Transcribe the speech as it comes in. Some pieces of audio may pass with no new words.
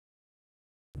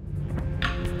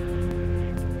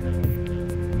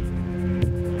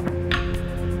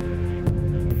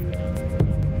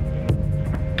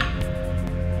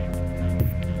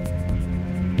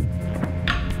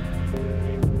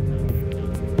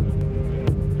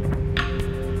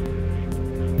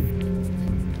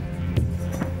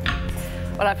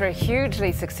Well, after a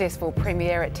hugely successful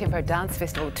premiere at Tempo Dance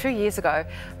Festival 2 years ago,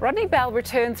 Rodney Bell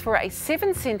returns for a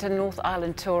 7-centre North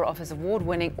Island tour of his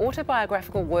award-winning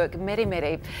autobiographical work,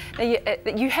 Meremere.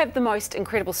 Now, you have the most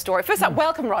incredible story. First up,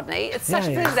 welcome, Rodney. It's such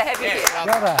a pleasure to have you here.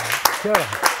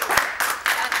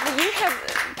 You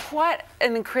have quite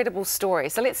an incredible story.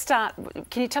 So let's start.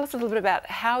 Can you tell us a little bit about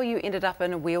how you ended up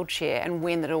in a wheelchair and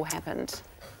when it all happened?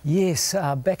 Yes,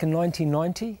 back in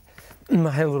 1990. I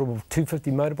had a little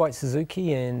 250 motorbike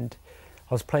Suzuki, and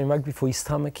I was playing rugby for East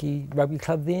Tamaki Rugby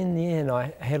Club then, and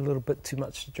I had a little bit too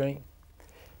much to drink.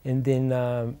 And then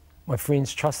my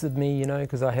friends trusted me, you know,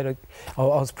 because I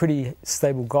was a pretty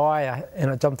stable guy, and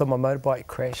I jumped on my motorbike,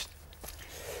 crashed.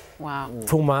 Wow.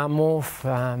 Tore my arm off,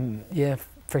 yeah,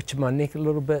 fractured my neck a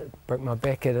little bit, broke my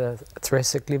back at a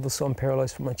thoracic level, so I'm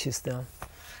paralysed from my chest down.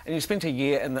 And you spent a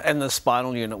year in the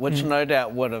spinal unit, which no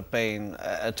doubt would have been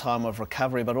a time of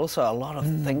recovery, but also a lot of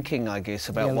thinking, I guess,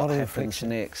 about what happens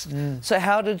next. So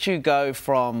how did you go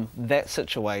from that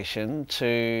situation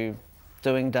to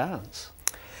doing dance?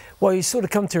 Well, you sort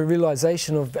of come to a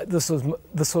realisation of this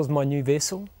was my new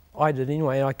vessel. I did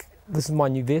anyway. This is my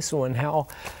new vessel, and how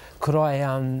could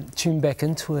I tune back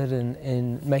into it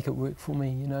and make it work for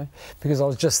me, you know? Because I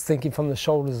was just thinking from the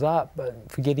shoulders up,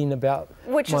 but forgetting about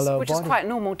my lower body. Which is quite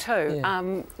normal too.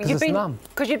 Yeah.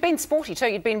 Because you'd been sporty too,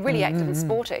 you'd been really active and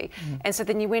sporty. And so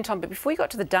then you went on, but before you got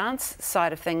to the dance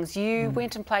side of things, you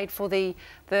went and played for the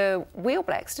Wheel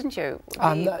Blacks, didn't you?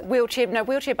 Wheelchair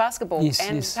basketball,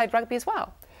 and played rugby as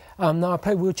well. No, I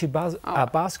played wheelchair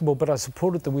basketball, but I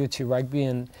supported the wheelchair rugby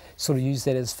and sort of used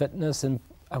that as fitness and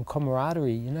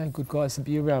camaraderie, you know, good guys to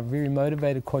be around, very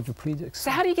motivated quadriplegics.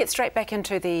 So how do you get straight back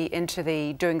into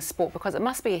the doing sport? Because it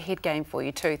must be a head game for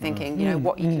you too, thinking, you know,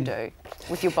 what you can do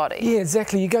with your body. Yeah,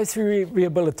 exactly. You go through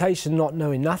rehabilitation not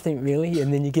knowing nothing really,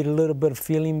 and then you get a little bit of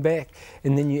feeling back,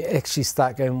 and then you actually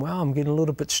start going, wow, I'm getting a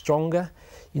little bit stronger,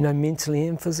 you know, mentally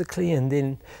and physically, and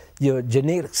then your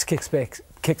genetics kicks back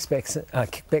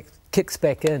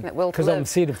in, because I'm a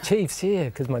seed of chiefs, yeah,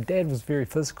 because my dad was very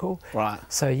physical. Right.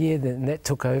 So yeah, then that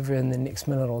took over, and the next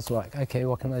minute I was like, okay,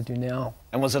 what can I do now?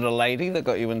 And was it a lady that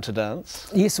got you into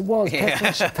dance? Yes, it was,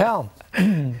 Catherine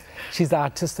Chappelle. She's the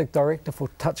artistic director for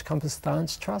Touch Compass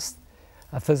Dance Trust,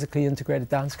 a physically integrated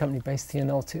dance company based here in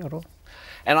Aotearoa.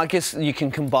 And I guess you can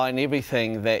combine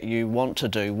everything that you want to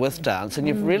do with dance, and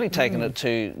you've really taken it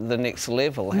to the next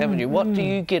level, haven't you? What do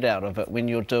you get out of it when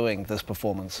you're doing this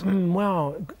performance?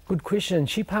 Wow, good question.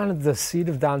 She planted the seed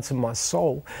of dance in my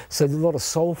soul, so there's a lot of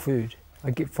soul food I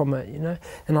get from it, you know.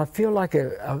 And I feel like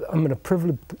I'm in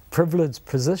a privileged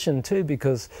position too,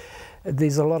 because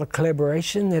there's a lot of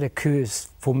collaboration that occurs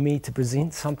for me to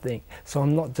present something. So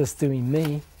I'm not just doing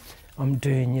me. I'm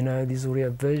doing, you know, there's audio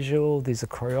visual, there's a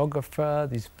choreographer,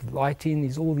 there's lighting,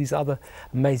 there's all these other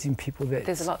amazing people that...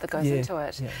 There's a lot that goes into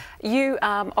it. Yeah. You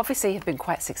obviously have been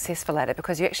quite successful at it,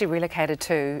 because you actually relocated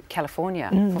to California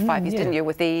for 5 years, didn't you,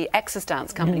 with the Axis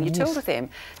Dance Company. You toured with them.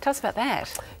 Tell us about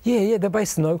that. Yeah, they're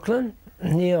based in Oakland.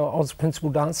 Yeah, I was a principal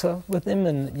dancer with them,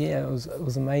 and yeah, it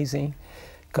was amazing.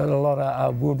 Got a lot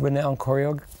of world-renowned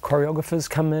choreographers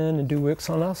come in and do works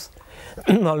on us.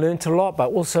 I learnt a lot, but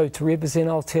also to represent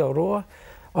Aotearoa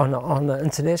on the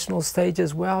international stage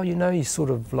as well. You know, you sort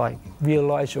of like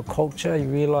realise your culture, you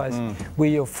realise where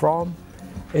you're from,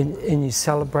 and you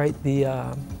celebrate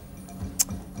the,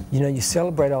 you know, you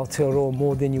celebrate Aotearoa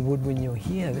more than you would when you're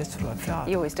here. That's what I felt.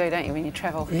 You always do, don't you, when you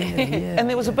travel? Yeah. And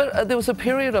there was a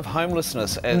period of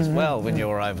homelessness as well when you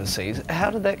were overseas. How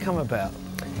did that come about?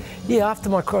 Yeah, after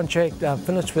my contract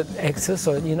finished with Axis,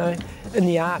 you know, in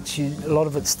the arts, a lot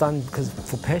of it's done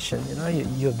for passion, you know,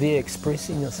 you're there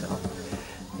expressing yourself,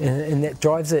 and that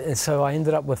drives it. And so I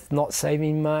ended up with not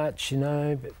saving much, you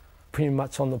know, but pretty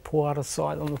much on the poor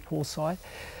side.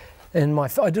 And I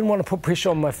didn't want to put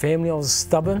pressure on my family. I was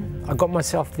stubborn. I got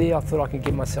myself there. I thought I could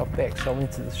get myself back, so I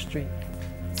went to the street.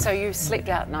 So you slept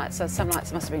out at night, so some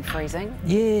nights must have been freezing?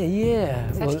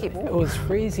 Yeah. How'd you keep warm? It was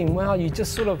freezing. Well, you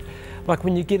just sort of, like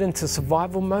when you get into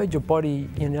survival mode, your body,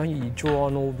 you know, you draw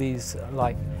on all these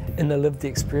like inner lived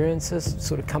experiences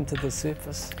sort of come to the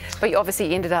surface. But you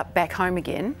obviously ended up back home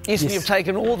again. Yes, and you've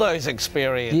taken all those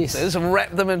experiences and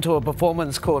wrapped them into a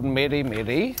performance called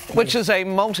Meremere, which is a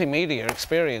multimedia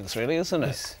experience, really, isn't it?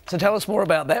 Yes. So tell us more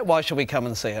about that. Why should we come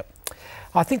and see it?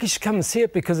 I think you should come and see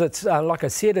it because it's, like I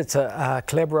said, it's a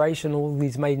collaboration, all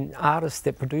these main artists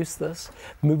that produce this,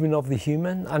 Movement of the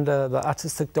Human, under the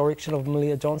artistic direction of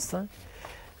Malia Johnston.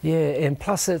 Yeah, and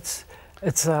plus it's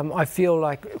I feel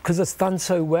like, because it's done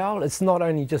so well, it's not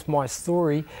only just my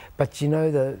story, but you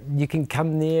know, you can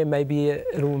come there, maybe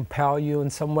it'll empower you in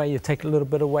some way, you take a little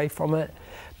bit away from it,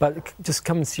 but just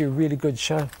come and see a really good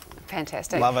show.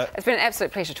 Fantastic. Love it. It's been an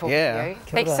absolute pleasure talking to you.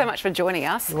 Thank you so much for joining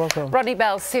us. You're welcome. Rodney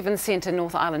Bell's 7-centre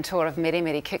North Island tour of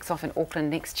Meremere kicks off in Auckland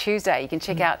next Tuesday. You can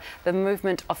check out the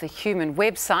Movement of the Human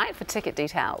website for ticket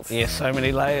details. Yes, so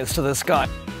many layers to this guy.